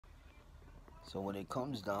So when it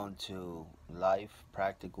comes down to life,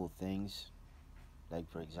 practical things, like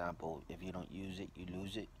for example, if you don't use it, you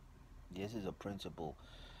lose it. This is a principle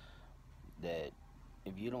that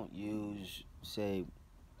if you don't use, say,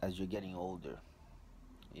 as you're getting older,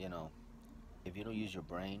 you know, if you don't use your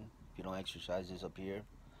brain, if you don't exercise this up here,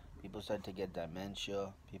 people start to get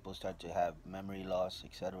dementia, people start to have memory loss,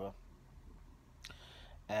 etc.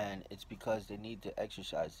 And it's because they need to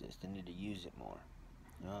exercise this, they need to use it more.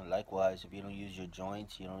 Likewise, if you don't use your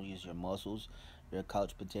joints, you don't use your muscles, you're a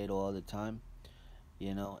couch potato all the time, and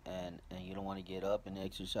you don't want to get up and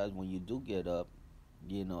exercise. When you do get up,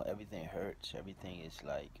 everything hurts. Everything is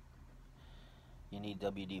like you need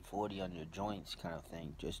WD-40 on your joints, kind of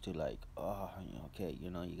thing, just to like, oh, okay,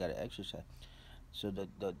 you got to exercise. So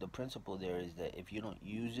the principle there is that if you don't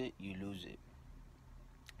use it, you lose it.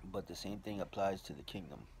 But the same thing applies to the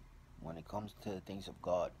kingdom. When it comes to the things of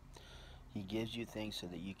God, He gives you things so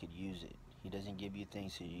that you could use it. He doesn't give you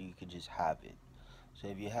things so you could just have it. So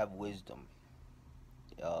if you have wisdom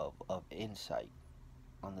of insight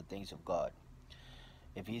on the things of God,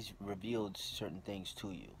 if He's revealed certain things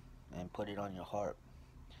to you and put it on your heart,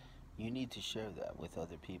 you need to share that with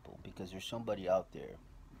other people, because there's somebody out there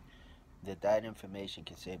that information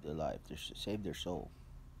can save their life, save their soul,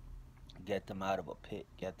 get them out of a pit,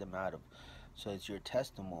 get them out of. So it's your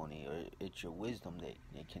testimony or it's your wisdom that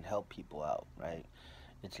it can help people out, right?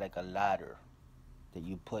 It's like a ladder that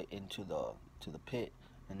you put into the pit,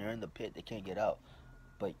 and they're in the pit, they can't get out.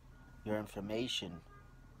 But your information,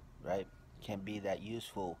 right, can be that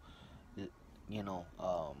useful. You know,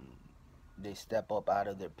 they step up out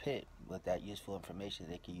of their pit with that useful information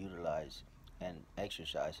they can utilize and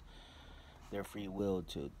exercise their free will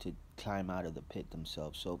to climb out of the pit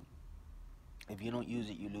themselves. So if you don't use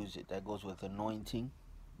it, you lose it. That goes with anointing.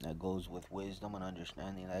 That goes with wisdom and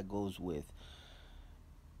understanding. That goes with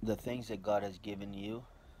the things that God has given you.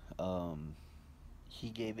 Um, he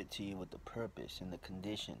gave it to you with the purpose and the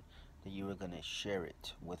condition that you were going to share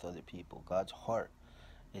it with other people. God's heart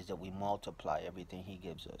is that we multiply everything He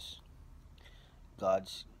gives us.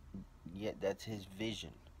 God's, yeah, that's His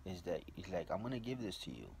vision. Is that He's like, I'm going to give this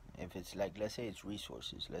to you. If it's like, let's say it's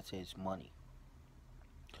resources, let's say it's money.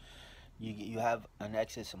 You have an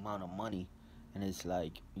excess amount of money, and it's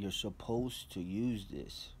like you're supposed to use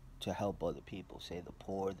this to help other people, say the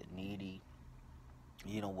poor, the needy.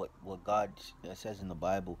 What God says in the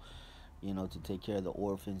Bible, to take care of the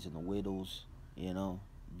orphans and the widows,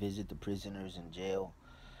 visit the prisoners in jail.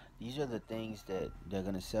 These are the things that they're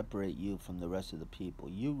going to separate you from the rest of the people.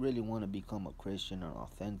 You really want to become a Christian, an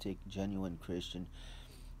authentic, genuine Christian,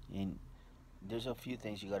 and there's a few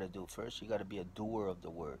things you got to do. First, you got to be a doer of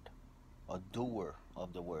the word. A doer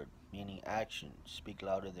of the word, meaning action, speak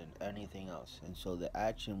louder than anything else. And so the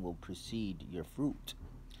action will precede your fruit.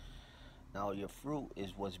 Now, your fruit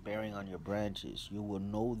is what's bearing on your branches. You will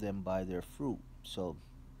know them by their fruit. So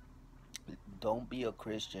don't be a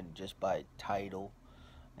Christian just by title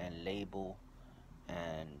and label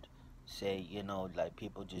and say, like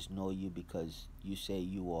people just know you because you say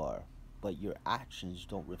you are. But your actions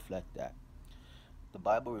don't reflect that. The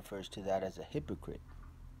Bible refers to that as a hypocrite,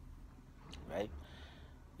 right?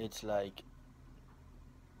 It's like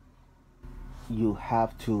you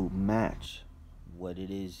have to match what it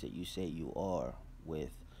is that you say you are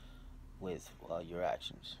with your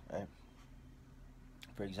actions, right?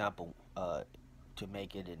 For example, to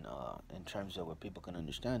make it in terms of what people can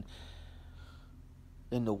understand,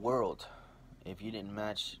 in the world, if you didn't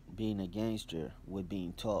match being a gangster with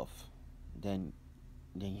being tough, then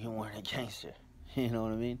you weren't a gangster. You know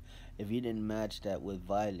what I mean? If you didn't match that with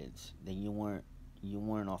violence, then you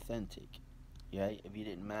weren't authentic, right? If you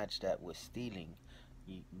didn't match that with stealing,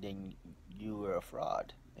 then you were a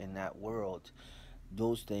fraud. In that world,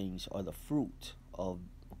 those things are the fruit of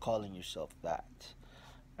calling yourself that,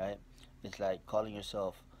 right? It's like calling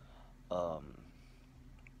yourself um,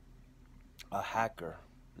 a hacker.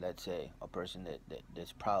 Let's say a person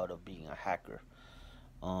that's proud of being a hacker,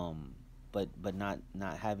 um, but not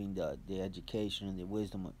having the education and the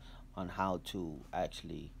wisdom on how to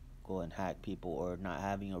actually go and hack people, or not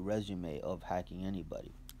having a resume of hacking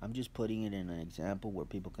anybody. I'm just putting it in an example where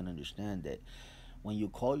people can understand that when you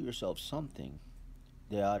call yourself something,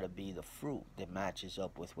 there ought to be the fruit that matches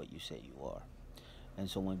up with what you say you are. And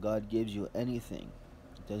so when God gives you anything,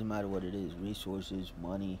 it doesn't matter what it is, resources,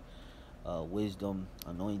 money, wisdom,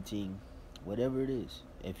 anointing, whatever it is,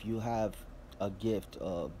 if you have a gift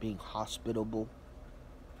of being hospitable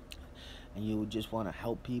and you just want to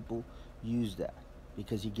help people, use that,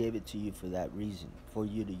 because He gave it to you for that reason, for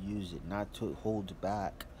you to use it, not to hold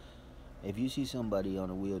back. If you see somebody on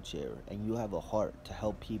a wheelchair and you have a heart to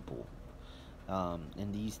help people,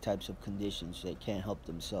 in these types of conditions that can't help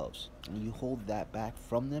themselves, and you hold that back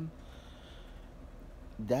from them,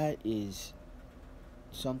 that is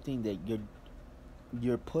something that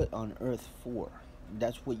you're put on earth for.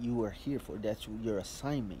 That's what you are here for. That's your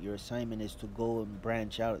assignment. Your assignment is to go and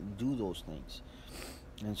branch out and do those things.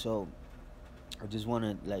 And so I just want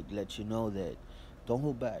to like let you know that don't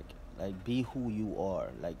hold back. Like be who you are,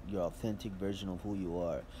 like your authentic version of who you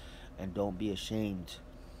are, and don't be ashamed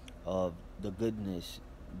of the goodness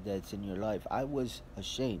that's in your life. I was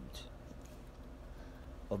ashamed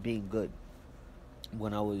of being good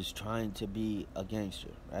when I was trying to be a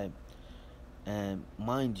gangster, right? And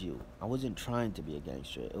mind you, I wasn't trying to be a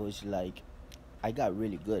gangster. It was like I got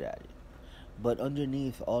really good at it. But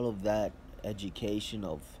underneath all of that education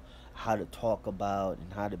of how to talk about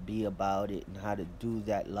and how to be about it and how to do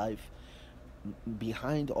that life,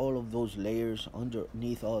 behind all of those layers,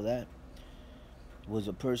 underneath all that, was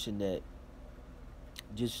a person that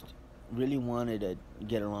just really wanted to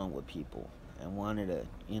get along with people and wanted to,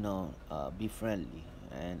 be friendly.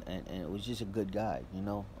 And it was just a good guy,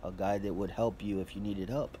 a guy that would help you if you needed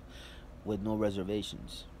help with no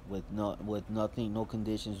reservations, with nothing, no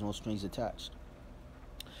conditions, no strings attached.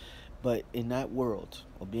 But in that world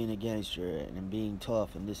of being a gangster and being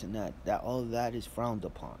tough and this and that all that is frowned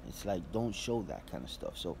upon. It's like don't show that kind of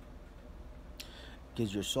stuff. So,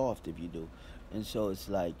 because you're soft if you do, and so it's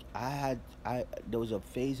like I there was a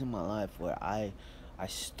phase in my life where I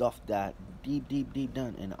stuffed that deep, deep, deep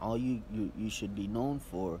down, and all you should be known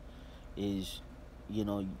for is,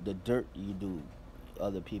 the dirt you do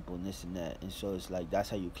other people and this and that, and so it's like that's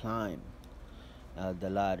how you climb the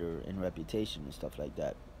ladder in reputation and stuff like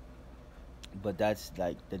that. But that's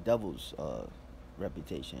like the devil's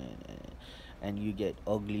reputation, and you get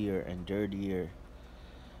uglier and dirtier.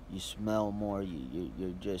 You smell more. You're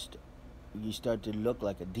just you start to look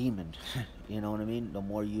like a demon. You know what I mean? The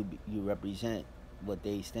more you represent what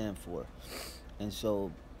they stand for, and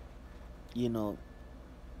so you know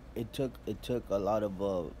it took a lot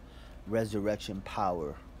of resurrection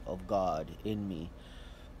power of God in me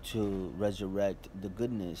to resurrect the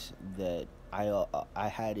goodness that I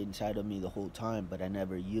had inside of me the whole time, but I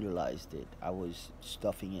never utilized it. I was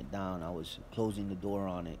stuffing it down. I was closing the door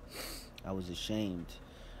on it. I was ashamed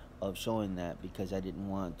of showing that because I didn't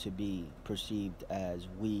want to be perceived as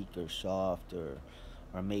weak or soft or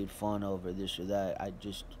made fun of or this or that.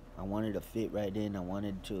 I wanted to fit right in. I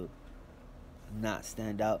wanted to not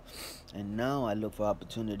stand out. And now I look for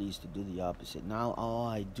opportunities to do the opposite. Now all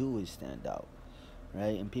I do is stand out,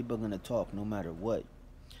 right? And people are going to talk no matter what.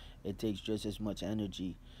 It takes just as much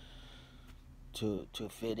energy to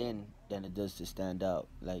fit in than it does to stand out.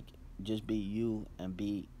 Like just be you and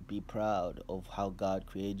be proud of how God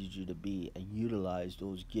created you to be and utilize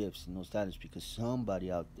those gifts and those talents because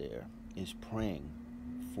somebody out there is praying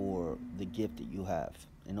for the gift that you have.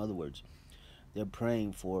 In other words, they're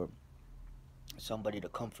praying for somebody to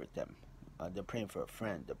comfort them. They're praying for a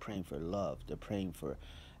friend. They're praying for love. They're praying for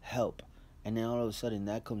help. And then all of a sudden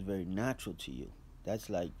that comes very natural to you.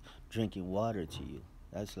 That's like drinking water to you.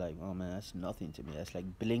 That's like, oh man, that's nothing to me. That's like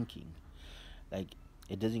blinking. Like,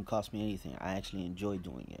 it doesn't cost me anything. I actually enjoy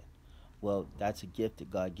doing it. Well, that's a gift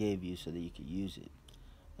that God gave you so that you could use it.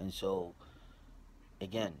 And so,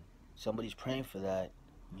 again, somebody's praying for that.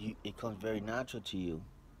 It comes very natural to you.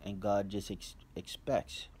 And God just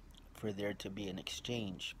expects for there to be an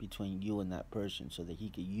exchange between you and that person so that he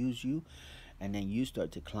could use you. And then you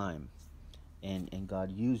start to climb. And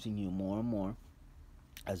God using you more and more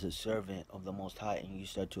as a servant of the Most High, and you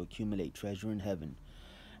start to accumulate treasure in heaven,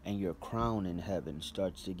 and your crown in heaven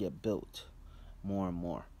starts to get built more and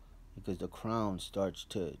more because the crown starts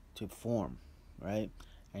to form, right?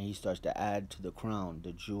 And he starts to add to the crown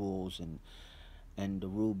the jewels and the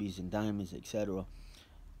rubies and diamonds, etc.,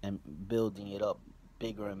 and building it up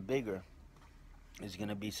bigger and bigger. There's going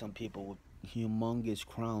to be some people with humongous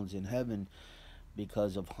crowns in heaven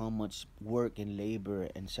because of how much work and labor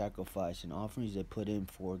and sacrifice and offerings they put in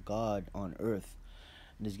for God on earth.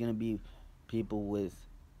 And there's going to be people with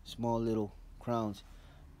small little crowns,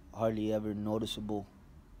 hardly ever noticeable,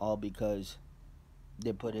 all because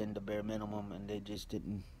they put in the bare minimum and they just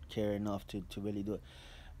didn't care enough to really do it.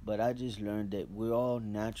 But I just learned that we all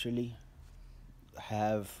naturally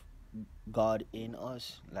have God in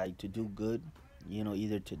us, like to do good,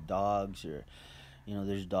 either to dogs or,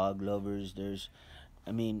 there's dog lovers,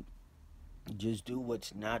 I mean, just do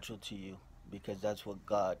what's natural to you because that's what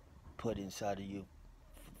God put inside of you,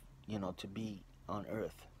 to be on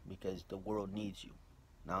earth because the world needs you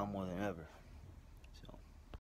now more than ever.